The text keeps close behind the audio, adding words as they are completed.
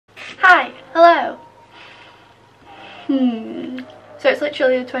Hello. So it's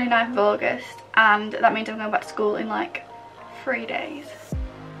literally the 29th of August and that means I'm going back to school in like 3 days.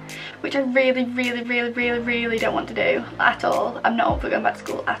 Which I really don't want to do at all. I'm not up for going back to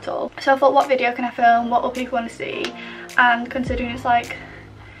school at all. So I thought, what video can I film? What will people want to see? And considering it's like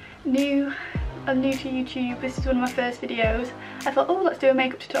I'm new to YouTube, this is one of my first videos, I thought, oh, let's do a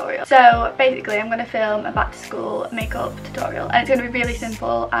makeup tutorial. So basically I'm going to film a back to school makeup tutorial and it's going to be really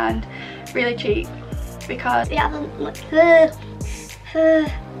simple and really cheap because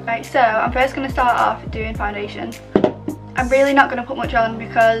right, so I'm first going to start off doing foundation. I'm really not going to put much on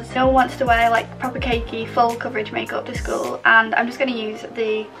because no one wants to wear like proper cakey full coverage makeup to school, and I'm just going to use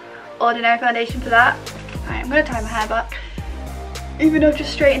the ordinary foundation for that. Right, I'm going to tie my hair back, even though I've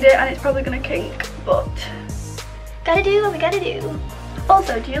just straightened it and it's probably going to kink, but gotta do what we gotta do.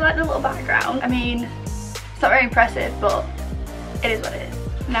 Also, do you like the little background? I mean, it's not very impressive, but it is what it is.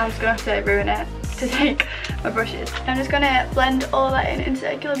 Now I'm just going to have to ruin it to take my brushes. I'm just going to blend all that in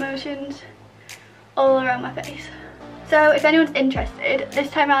circular motions all around my face. So if anyone's interested, this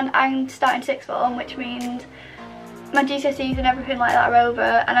time around I'm starting sixth form, which means my GCSEs and everything like that are over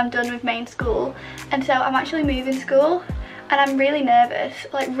and I'm done with main school, and so I'm actually moving school and I'm really nervous,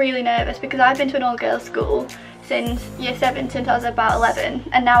 like really nervous, because I've been to an all girls school since year 7, since I was about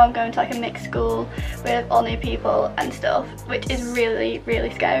 11, and now I'm going to like a mixed school with all new people and stuff, which is really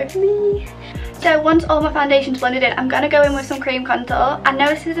scary for me. So once all my foundation's blended in, I'm going to go in with some cream contour. I know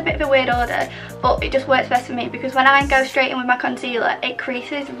this is a bit of a weird order, but it just works best for me because when I go straight in with my concealer, it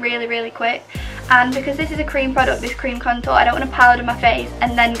creases really quick. And because this is a cream product, this cream contour, I don't want to powder my face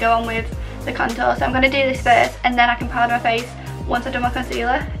and then go on with the contour. So I'm going to do this first and then I can powder my face once I've done my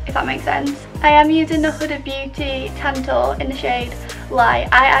concealer, if that makes sense. I am using the Huda Beauty Tantour in the shade Light.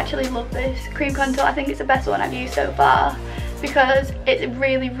 I actually love this cream contour. I think it's the best one I've used so far, because it's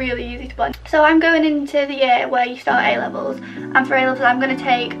really easy to blend. So I'm going into the year where you start A-levels, and for A-levels I'm going to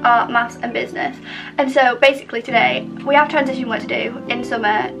take art, maths and business. And so basically today we have transition work to do in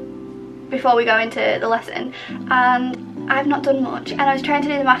summer before we go into the lesson, and I've not done much, and I was trying to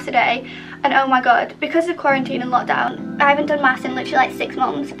do the maths today and oh my god, because of quarantine and lockdown I haven't done maths in literally like 6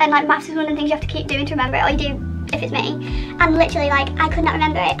 months, and like maths is one of the things you have to keep doing to remember it, or you do if it's me. And literally like I could not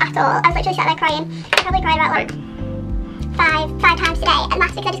remember it at all. I was literally sat there crying, probably cried about like five times today at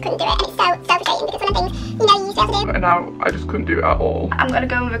maths because I just couldn't do it, and it's so frustrating because it's one of the things you know you used to have to do. And now I just couldn't do it at all. I'm going to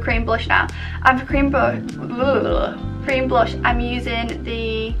go with a cream blush now. And for cream blush I'm using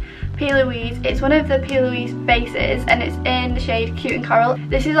the P. Louise. It's one of the P. Louise bases and it's in the shade Cute and Coral.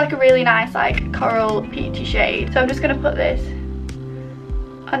 This is like a really nice like coral peachy shade. So I'm just going to put this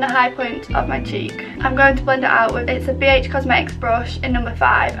on the high point of my cheek. I'm going to blend it out with, it's a BH Cosmetics brush in number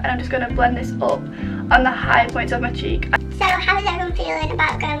 5, and I'm just going to blend this up on the high points of my cheek. So how is everyone feeling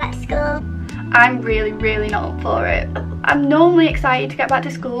about going back to school? I'm really not up for it. I'm normally excited to get back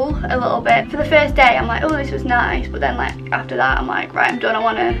to school a little bit. For the first day I'm like, oh, this was nice, but then like after that I'm like, right, I'm done, I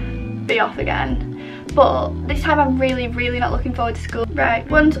want to be off again. But this time I'm really not looking forward to school. Right,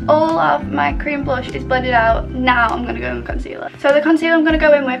 once all of my cream blush is blended out, now I'm going to go in with concealer. So the concealer I'm going to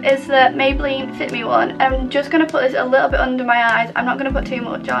go in with is the Maybelline Fit Me one. I'm just going to put this a little bit under my eyes. I'm not going to put too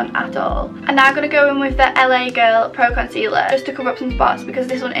much on at all. And now I'm going to go in with the LA Girl Pro Concealer just to cover up some spots because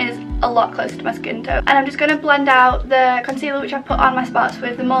this one is a lot closer to my skin tone. And I'm just going to blend out the concealer which I put on my spots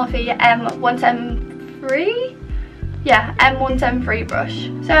with the Morphe M173? Yeah, M173 brush.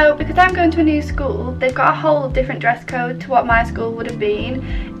 So because I'm going to a new school, they've got a whole different dress code to what my school would have been.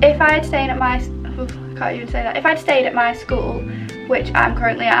 If I had stayed at my, can't even say that. If I'd stayed at my school, which I'm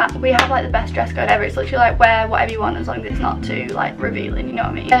currently at, we have like the best dress code ever. It's literally like wear whatever you want as long as it's not too like revealing, you know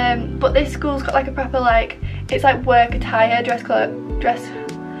what I mean? But this school's got like a proper like, it's like work attire dress code,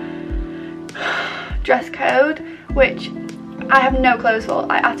 which I have no clothes for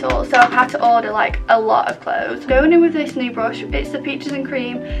like at all, so I've had to order like a lot of clothes. Going in with this new brush, it's the Peaches and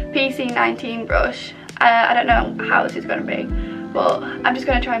Cream PC19 brush. I don't know how this is going to be, but I'm just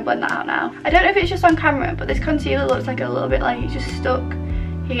going to try and blend that out now. I don't know if it's just on camera, but this concealer looks like a little bit like it's just stuck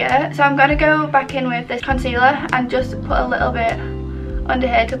here. So I'm going to go back in with this concealer and just put a little bit under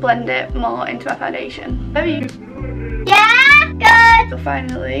here to blend it more into my foundation. There you go. Yeah, good. So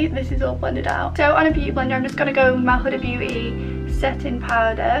finally, this is all blended out. So on a beauty blender, I'm just going to go with my Huda Beauty setting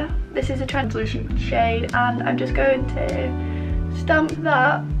powder. This is a translucent shade, and I'm just going to stamp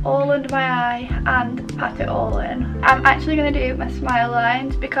that all under my eye and pat it all in. I'm actually going to do my smile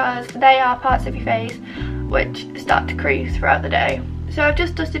lines because they are parts of your face which start to crease throughout the day. So I've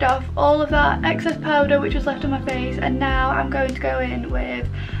just dusted off all of that excess powder which was left on my face, and now I'm going to go in with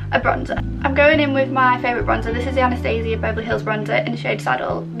a bronzer. I'm going in with my favourite bronzer. This is the Anastasia Beverly Hills bronzer in the shade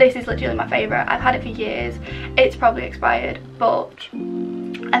Saddle. This is literally my favourite. I've had it for years. It's probably expired, but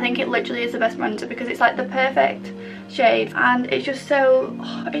I think it literally is the best bronzer because it's like the perfect shade and it's just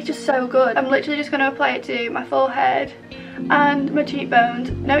so good. I'm literally just going to apply it to my forehead and my cheekbones.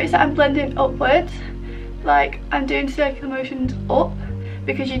 Notice that I'm blending upwards, like I'm doing circular motions up,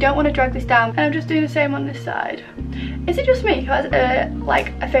 because you don't want to drag this down. And I'm just doing the same on this side. Is it just me who has like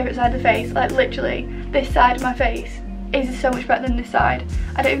a favourite side of the face? Like literally this side of my face is so much better than this side.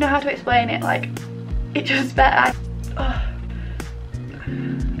 I don't even know how to explain it, like it's just better.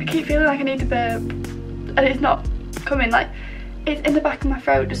 I keep feeling like I need to burp and it's not coming, like it's in the back of my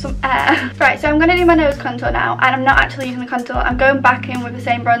throat, just some air. Right, so I'm going to do my nose contour now, and I'm not actually using the contour. I'm going back in with the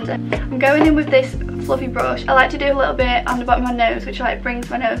same bronzer. I'm going in with this fluffy brush. I like to do a little bit on the bottom of my nose, which like brings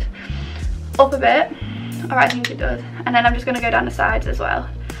my nose up a bit, or I think it does. And then I'm just going to go down the sides as well,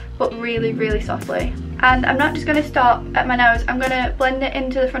 but really, really softly. And I'm not just going to stop at my nose. I'm going to blend it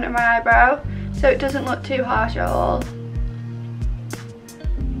into the front of my eyebrow so it doesn't look too harsh at all.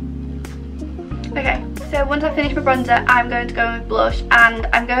 Okay, so once I've finished my bronzer, I'm going to go in with blush, and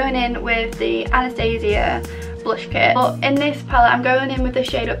I'm going in with the Anastasia blush kit. But in this palette, I'm going in with the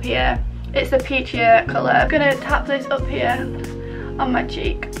shade up here. It's the peachier colour. I'm going to tap this up here on my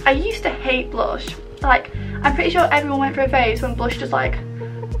cheek. I used to hate blush. Like, I'm pretty sure everyone went through a phase when blush just like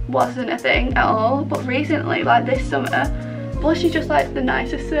wasn't a thing at all. But recently, like this summer, blush is just like the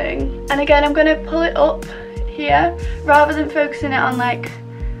nicest thing. And again, I'm going to pull it up here rather than focusing it on like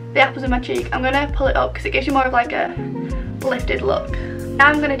the apples of my cheek. I'm going to pull it up because it gives you more of like a lifted look. Now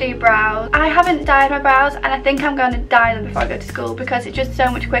I'm going to do brows. I haven't dyed my brows, and I think I'm going to dye them before I go to school because it's just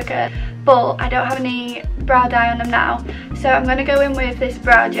so much quicker, but I don't have any brow dye on them now. So I'm going to go in with this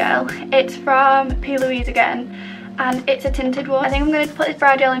brow gel. It's from P. Louise again, and it's a tinted one. I think I'm going to put this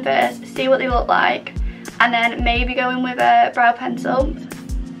brow gel in first, see what they look like, and then maybe go in with a brow pencil.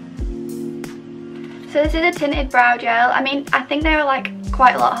 So this is a tinted brow gel. I mean, I think they're like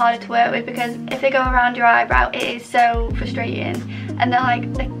quite a lot harder to work with because if they go around your eyebrow, it is so frustrating, and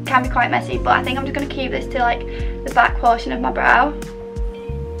they can be quite messy. But I think I'm just going to keep this to like the back portion of my brow.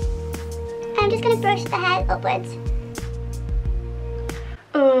 I'm just going to brush the hair upwards.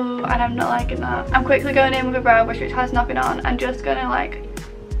 Oh, and I'm not liking that. I'm quickly going in with a brow brush which has nothing on. I'm just going to like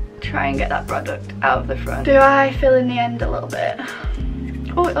try and get that product out of the front. Do I fill in the end a little bit?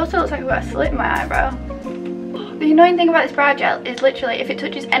 Oh, it also looks like I've got a slit in my eyebrow. The annoying thing about this brow gel is literally if it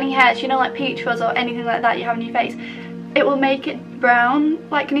touches any hairs, you know, like peach fuzz or anything like that you have on your face, it will make it brown.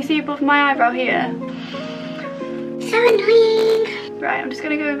 Like, can you see above my eyebrow here? So annoying. Right, I'm just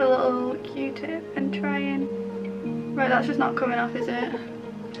going to go with a little Q-tip and try and... Right, that's just not coming off, is it?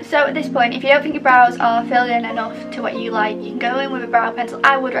 So at this point, if you don't think your brows are filled in enough to what you like, you can go in with a brow pencil.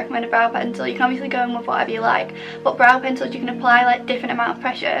 I would recommend a brow pencil. You can obviously go in with whatever you like, but brow pencils you can apply like different amount of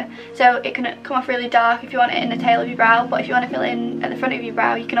pressure, so it can come off really dark if you want it in the tail of your brow, but if you want to fill in at the front of your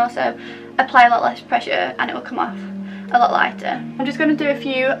brow, you can also apply a lot less pressure and it will come off a lot lighter. I'm just going to do a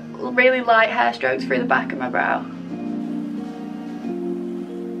few really light hair strokes through the back of my brow.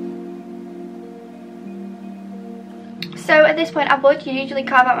 So at this point I would usually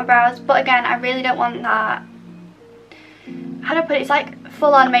carve out my brows, but again I really don't want that, how do I put it, it's like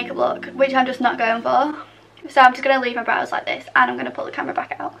full on makeup look, which I'm just not going for. So I'm just going to leave my brows like this, and I'm going to pull the camera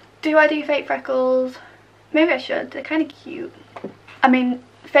back out. Do I do fake freckles? Maybe I should, they're kind of cute. I mean,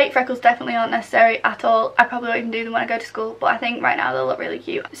 fake freckles definitely aren't necessary at all. I probably won't even do them when I go to school, but I think right now they'll look really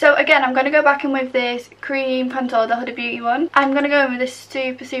cute. So again, I'm going to go back in with this cream contour, the Huda Beauty one. I'm going to go in with this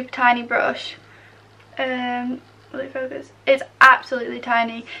super tiny brush. Will it focus? It's absolutely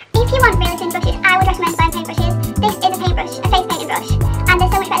tiny. If you want really thin brushes, I would recommend buying paintbrushes. This is a paintbrush, a face painting brush, and they're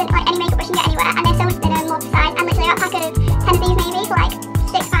so much better than like any makeup brush you can get anywhere, and they're so much thinner, more precise, and literally I got a pack of 10 of these maybe for like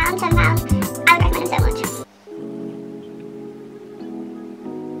 £6, £7. I would recommend them so much.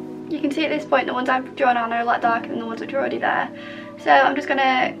 You can see at this point the ones I've drawn on are a lot darker than the ones which are already there. So I'm just going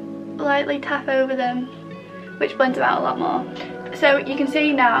to lightly tap over them, which blends them out a lot more. So you can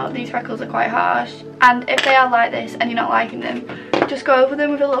see now these freckles are quite harsh, and if they are like this and you're not liking them, just go over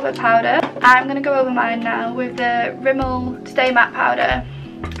them with a little bit of powder. I'm going to go over mine now with the Rimmel Stay Matte powder,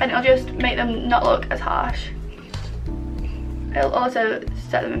 and it'll just make them not look as harsh. It'll also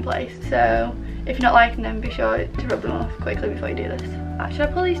set them in place, so if you're not liking them, be sure to rub them off quickly before you do this. Should I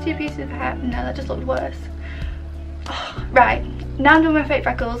pull these two pieces of hair? No, that just looks worse. Oh, right, now I'm doing my fake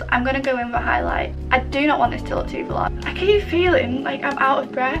freckles. I'm going to go in with a highlight. I do not want this to look too full on. I keep feeling like I'm out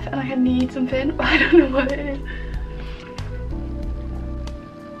of breath and like I need something, but I don't know what it is.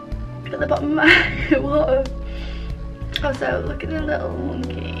 At the bottom of my water. Also, look at the little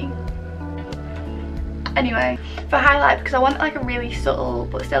monkey. Anyway, for highlight, because I want like a really subtle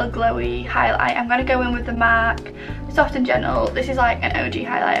but still glowy highlight, I'm going to go in with the MAC Soft and Gentle. This is like an OG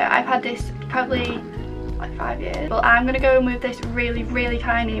highlighter. I've had this probably like 5 years. But I'm going to go in with this really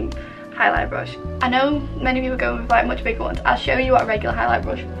tiny highlight brush. I know many people go with like much bigger ones. I'll show you what a regular highlight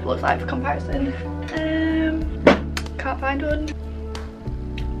brush looks like for comparison. Can't find one.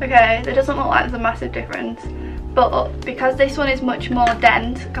 Okay, it doesn't look like there's a massive difference. But because this one is much more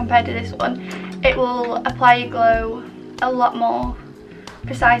dense compared to this one, it will apply your glow a lot more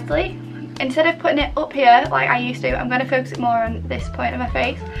precisely. Instead of putting it up here like I used to, I'm going to focus it more on this point of my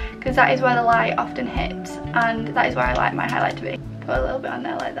face, because that is where the light often hits, and that is where I like my highlight to be. Put a little bit on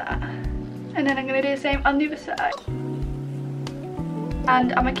there like that. And then I'm going to do the same on the other side.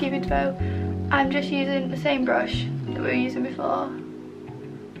 And on my cupid's bow, I'm just using the same brush that we were using before.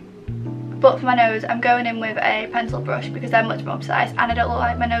 But for my nose, I'm going in with a pencil brush because they're much more precise and I don't look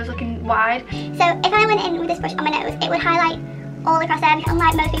like my nose looking wide. So if I went in with this brush on my nose, it would highlight all across there, because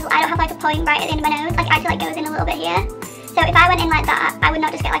unlike most people, I don't have like a point right at the end of my nose. Like it actually like goes in a little bit here. So if I went in like that, I would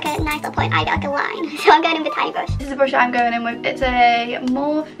not just get like a nice little point, I'd get like a line. So I'm going in with a tiny brush. This is the brush I'm going in with. It's a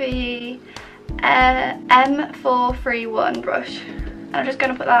Morphe M431 brush. And I'm just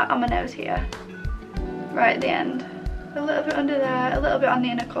going to put that on my nose here. Right at the end. A little bit under there, a little bit on the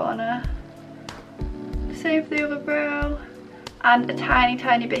inner corner. Same for the other brow, and a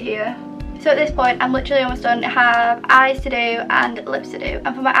tiny bit here. So at this point I'm literally almost done. I have eyes to do and lips to do,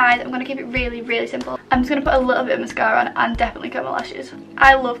 and for my eyes I'm going to keep it really simple. I'm just going to put a little bit of mascara on and definitely curl my lashes.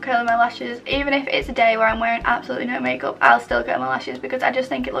 I love curling my lashes. Even if it's a day where I'm wearing absolutely no makeup, I'll still curl my lashes because I just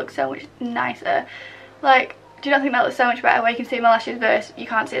think it looks so much nicer. Like, do you not think that looks so much better where you can see my lashes versus you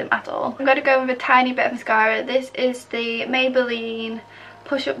can't see them at all? I'm going to go with a tiny bit of mascara. This is the Maybelline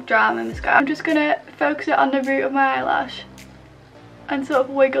Push Up Drama Mascara. I'm just going to focus it on the root of my eyelash and sort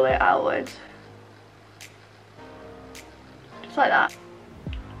of wiggle it outwards. Just like that.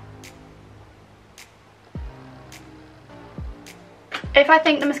 If I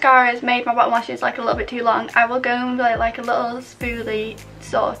think the mascara has made my bottom lashes like a little bit too long, I will go in with like a little spoolie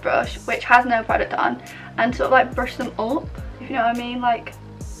sort of brush which has no product on and sort of like brush them up, if you know what I mean, like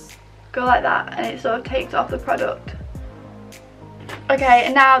go like that and it sort of takes off the product. Okay,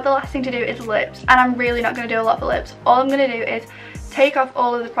 and now the last thing to do is lips, and I'm really not going to do a lot for lips. All I'm going to do is take off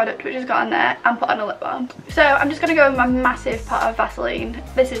all of the product which has got on there and put on a lip balm. So I'm just going to go with my massive pot of Vaseline.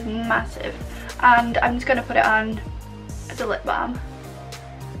 This is massive, and I'm just going to put it on as a lip balm.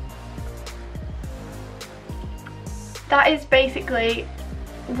 That is basically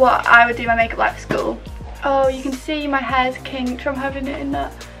what I would do my makeup like for school. Oh, you can see my hair's kinked from having it in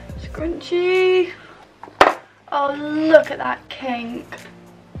that scrunchie. Oh, look at that kink.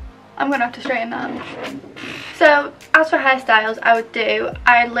 I'm gonna have to straighten that. So as for hairstyles,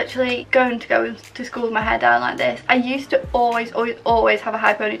 I literally go to school with my hair down like this. I used to always have a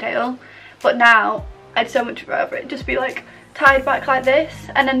high ponytail, but now I'd so much rather it just be like tied back like this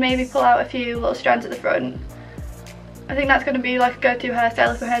and then maybe pull out a few little strands at the front. I think that's going to be like a go-to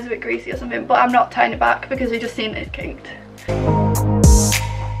hairstyle if my hair's a bit greasy or something, but I'm not tying it back because we've just seen it's kinked.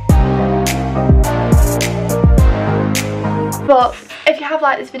 But if you have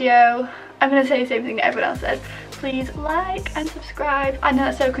liked this video, I'm going to say the same thing that everyone else says. Please like and subscribe. I know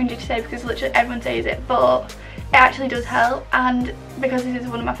that's so cringy to say because literally everyone says it, but it actually does help, and because this is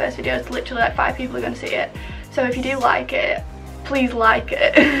one of my first videos, literally like 5 people are going to see it. So if you do like it, please like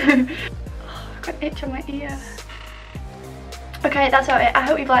it. Oh, I've got an itch on my ear. Okay, that's about it. I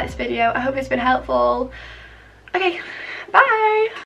hope you've liked this video. I hope it's been helpful. Okay, bye!